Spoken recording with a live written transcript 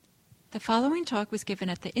The following talk was given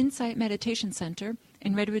at the Insight Meditation Center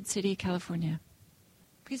in Redwood City, California.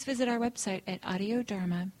 Please visit our website at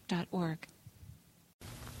audiodharma.org.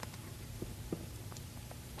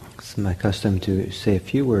 It's my custom to say a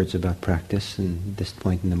few words about practice at this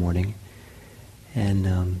point in the morning.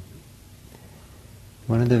 And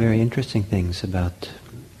one of the very interesting things about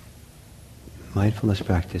mindfulness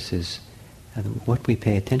practice is what we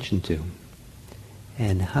pay attention to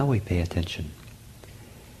and how we pay attention.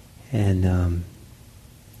 And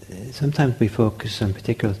sometimes we focus on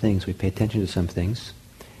particular things. We pay attention to some things,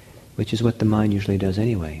 which is what the mind usually does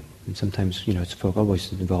anyway. And sometimes, it's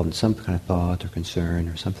always involved in some kind of thought or concern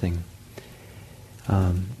or something.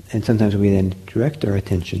 And sometimes we then direct our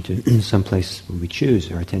attention to some place where we choose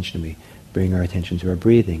our attention. We bring our attention to our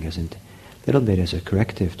breathing as a little bit as a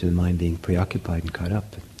corrective to the mind being preoccupied and caught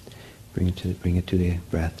up. Bring it to the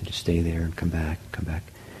breath and just stay there and come back.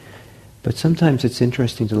 But sometimes it's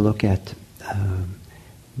interesting to look at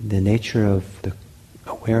the nature of the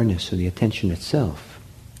awareness or the attention itself.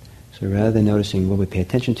 So rather than noticing what we pay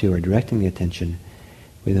attention to or directing the attention,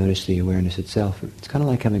 we notice the awareness itself. It's kind of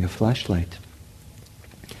like having a flashlight.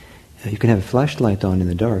 You can have a flashlight on in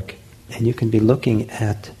the dark, and you can be looking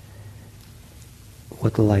at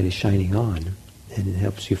what the light is shining on, and it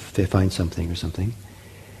helps you find something or something.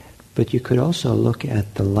 But you could also look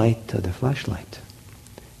at the light of the flashlight.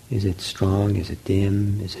 Is it strong? Is it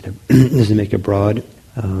dim? Does it make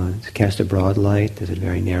cast a broad light? Is it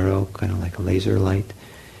very narrow, kind of like a laser light?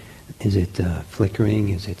 Is it flickering?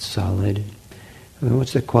 Is it solid?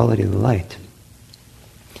 What's the quality of the light?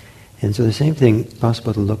 And so the same thing is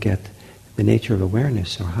possible to look at the nature of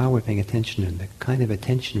awareness, or how we're paying attention and the kind of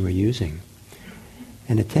attention we're using.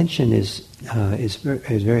 And attention is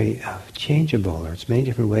very changeable, or it's many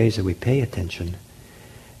different ways that we pay attention.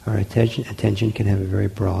 Our attention can have a very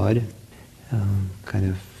broad kind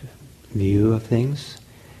of view of things.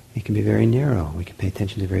 It can be very narrow. We can pay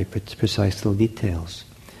attention to very precise little details.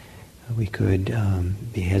 We could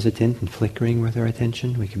be hesitant and flickering with our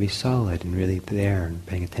attention. We can be solid and really there and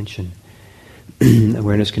paying attention.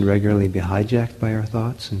 Awareness can regularly be hijacked by our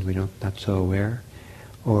thoughts, and we're not so aware.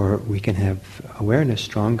 Or we can have awareness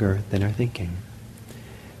stronger than our thinking.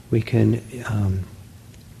 We can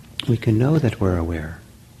know that we're aware.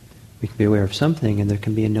 We can be aware of something, and there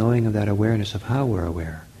can be a knowing of that awareness of how we're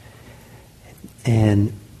aware.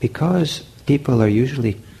 And because people are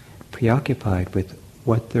usually preoccupied with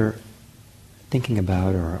what they're thinking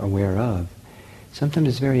about or aware of, sometimes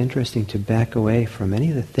it's very interesting to back away from any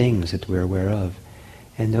of the things that we're aware of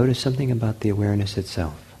and notice something about the awareness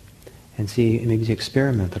itself. And see, maybe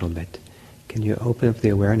experiment a little bit. Can you open up the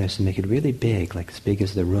awareness and make it really big, like as big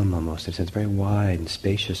as the room almost? It's very wide and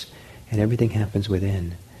spacious, and everything happens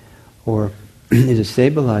within. Or is it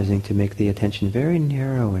stabilizing to make the attention very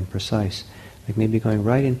narrow and precise, like maybe going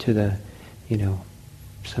right into the,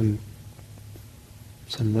 some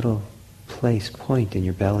little point in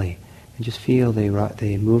your belly, and just feel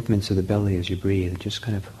the movements of the belly as you breathe, and just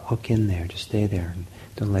kind of hook in there, just stay there, and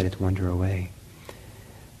don't let it wander away.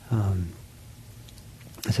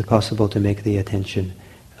 Is it possible to make the attention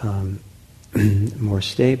more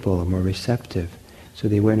stable or more receptive? So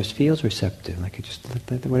the awareness feels receptive, like it just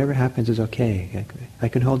whatever happens is okay. I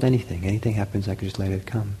can hold anything. Anything happens, I can just let it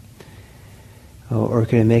come. Or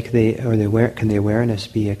can the awareness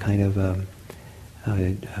be a kind of a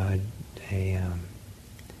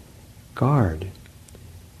guard,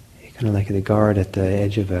 kind of like the guard at the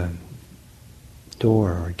edge of a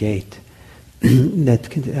door or a gate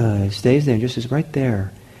that stays there and just is right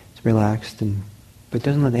there. It's relaxed, but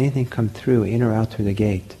doesn't let anything come through, in or out through the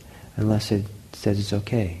gate, unless it says it's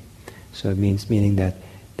okay. So it meaning that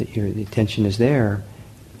the attention is there,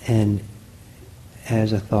 and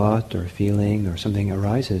as a thought or feeling or something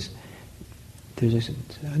arises, there's you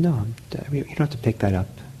don't have to pick that up.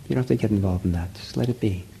 You don't have to get involved in that. Just let it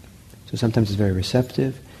be. So sometimes it's very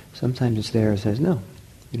receptive. Sometimes it's there and says, no,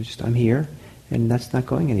 I'm here, and that's not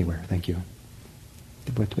going anywhere. Thank you.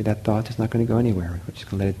 But with that thought, it's not going to go anywhere. We're just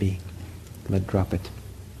going to let it be. Let it drop it.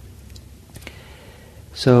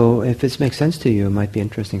 So if this makes sense to you, it might be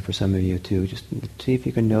interesting for some of you to just see if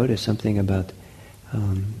you can notice something about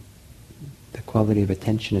the quality of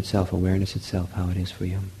attention itself, awareness itself, how it is for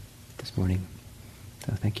you this morning.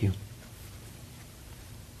 So thank you.